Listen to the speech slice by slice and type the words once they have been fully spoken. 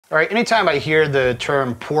All right, anytime I hear the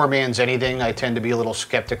term poor man's anything, I tend to be a little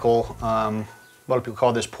skeptical. A lot of people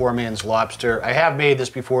call this poor man's lobster. I have made this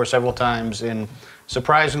before several times, and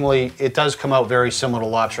surprisingly, it does come out very similar to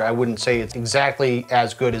lobster. I wouldn't say it's exactly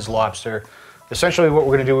as good as lobster. Essentially, what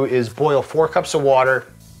we're gonna do is boil 4 cups of water,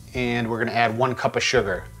 and we're gonna add 1 cup of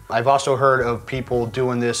sugar. I've also heard of people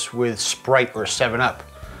doing this with Sprite or 7-Up,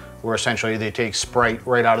 where essentially they take Sprite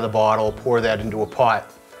right out of the bottle, pour that into a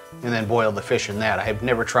pot, and then boil the fish in that. I have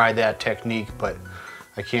never tried that technique, but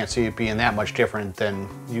I can't see it being that much different than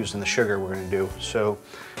using the sugar we're gonna do. So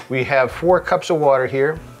we have 4 cups of water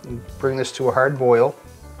here. Bring this to a hard boil.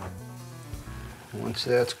 Once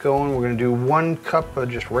that's going, we're gonna do 1 cup of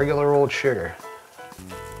just regular old sugar.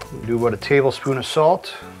 We'll do about a tablespoon of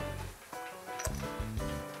salt.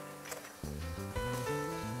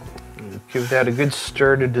 Give that a good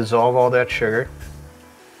stir to dissolve all that sugar.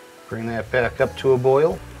 Bring that back up to a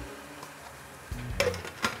boil.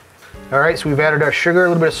 All right, so we've added our sugar, a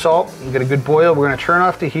little bit of salt, we get a good boil. We're gonna turn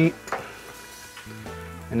off the heat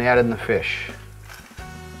and add in the fish.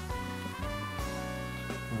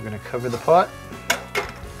 We're gonna cover the pot.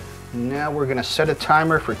 Now we're gonna set a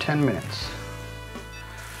timer for 10 minutes.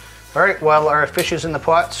 All right, while our fish is in the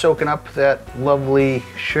pot, soaking up that lovely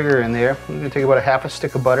sugar in there, we're gonna take about a half a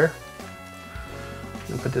stick of butter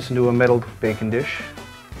and put this into a metal baking dish.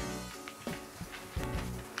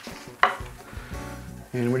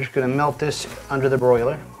 And we're just gonna melt this under the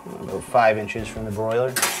broiler, about 5 inches from the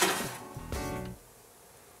broiler.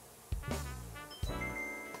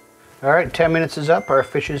 All right, 10 minutes is up, our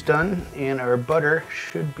fish is done, and our butter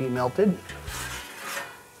should be melted.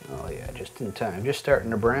 Oh yeah, just in time, just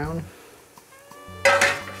starting to brown.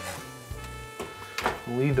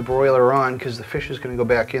 We'll leave the broiler on because the fish is gonna go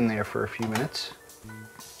back in there for a few minutes.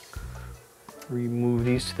 Remove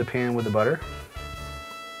these to the pan with the butter.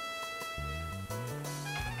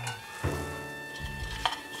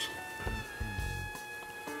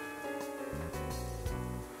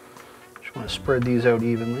 Just want to spread these out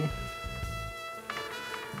evenly.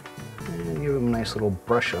 And give them a nice little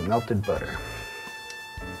brush of melted butter.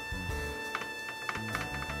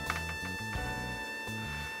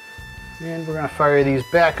 And we're going to fire these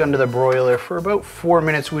back under the broiler for about 4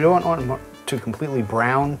 minutes. We don't want them to completely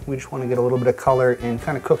brown. We just want to get a little bit of color and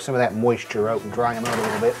kind of cook some of that moisture out and dry them out a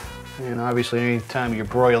little bit. And obviously anytime you're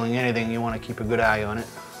broiling anything, you want to keep a good eye on it.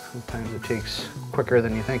 Sometimes it takes quicker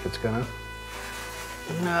than you think it's gonna.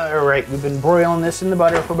 All right, we've been broiling this in the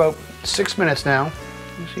butter for about 6 minutes now.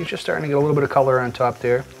 You see it's just starting to get a little bit of color on top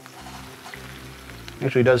there.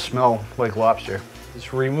 Actually does smell like lobster.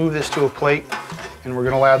 Just remove this to a plate, and we're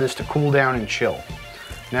gonna allow this to cool down and chill.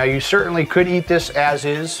 Now you certainly could eat this as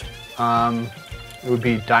is. It would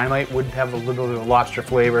be dynamite, would have a little bit of lobster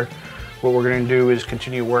flavor. What we're gonna do is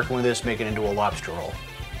continue working with this, make it into a lobster roll.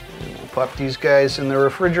 We'll pop these guys in the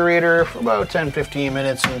refrigerator for about 10-15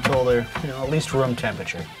 minutes until they're at least room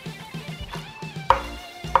temperature. All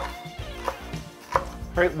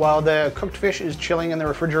right, while the cooked fish is chilling in the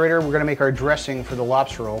refrigerator, we're gonna make our dressing for the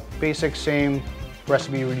lobster roll. Basic, same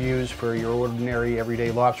recipe you would use for your ordinary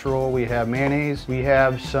everyday lobster roll. We have mayonnaise, we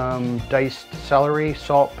have some diced celery,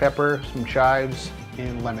 salt, pepper, some chives,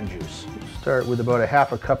 and lemon juice. We'll start with about a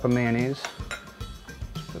half a cup of mayonnaise.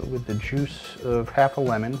 So with the juice of half a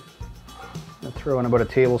lemon, I'll throw in about a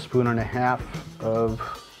tablespoon and a half of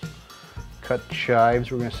cut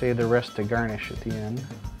chives. We're going to save the rest to garnish at the end.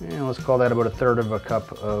 And let's call that about 1/3 of a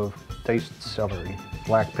cup of diced celery.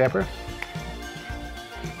 Black pepper.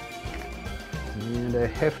 And a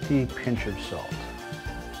hefty pinch of salt.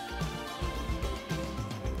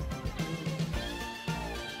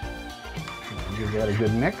 Give that a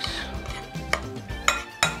good mix.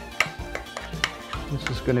 This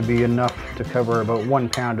is going to be enough to cover about 1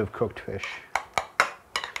 pound of cooked fish.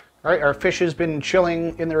 All right, our fish has been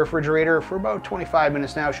chilling in the refrigerator for about 25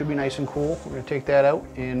 minutes now. It should be nice and cool. We're going to take that out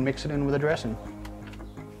and mix it in with the dressing.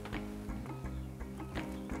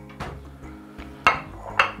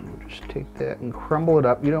 Take that and crumble it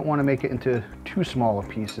up. You don't want to make it into too small of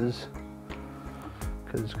pieces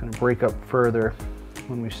because it's going to break up further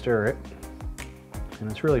when we stir it.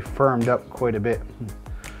 And it's really firmed up quite a bit.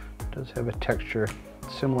 It does have a texture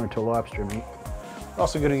similar to lobster meat.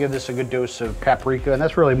 Also going to give this a good dose of paprika, and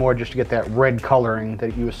that's really more just to get that red coloring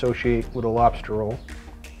that you associate with a lobster roll.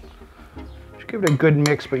 Just give it a good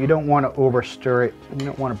mix, but you don't want to over stir it. You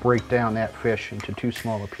don't want to break down that fish into too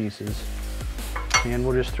small of pieces. And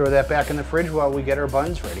we'll just throw that back in the fridge while we get our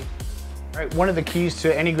buns ready. All right, one of the keys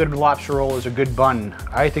to any good lobster roll is a good bun.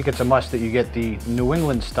 I think it's a must that you get the New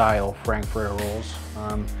England style Frankfurter rolls.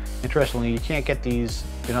 Interestingly, you can't get these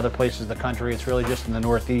in other places in the country. It's really just in the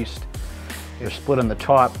Northeast. They're split on the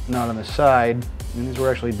top, not on the side. And these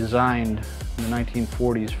were actually designed in the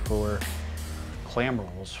 1940s for clam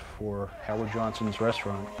rolls for Howard Johnson's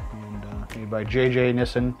restaurant, and made by J.J.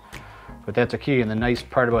 Nissen. But that's a key, and the nice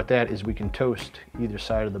part about that is we can toast either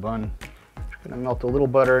side of the bun. Just gonna melt a little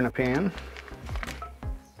butter in a pan.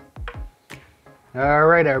 All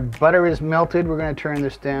right, our butter is melted. We're gonna turn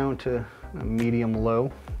this down to a medium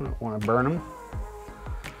low. I don't wanna burn them.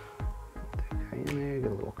 In there,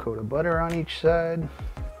 get a little coat of butter on each side.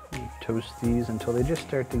 And toast these until they just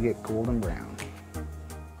start to get golden brown.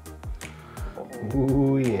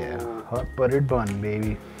 Ooh yeah, hot buttered bun,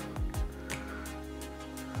 baby.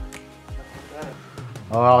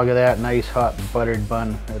 Oh, look at that nice hot buttered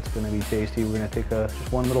bun. That's gonna be tasty. We're gonna take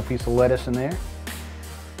just one little piece of lettuce in there.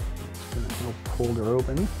 Just gonna pull her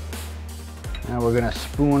open. Now we're gonna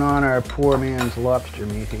spoon on our poor man's lobster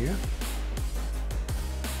meat here.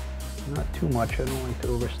 Not too much, I don't like to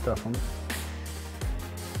overstuff them.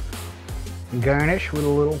 Garnish with a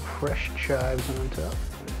little fresh chives on top.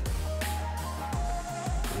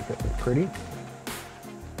 Make that look pretty.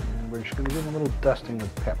 And we're just going to give them a little dusting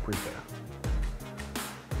of paprika.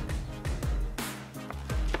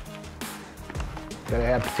 Gotta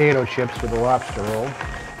have potato chips with a lobster roll.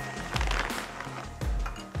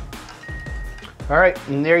 All right,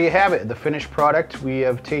 and there you have it, the finished product. We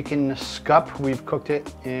have taken scup, we've cooked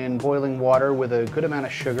it in boiling water with a good amount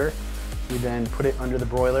of sugar. We then put it under the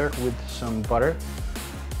broiler with some butter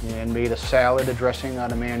and made a salad, a dressing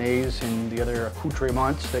out of mayonnaise and the other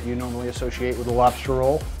accoutrements that you normally associate with a lobster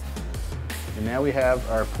roll. And now we have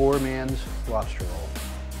our poor man's lobster roll.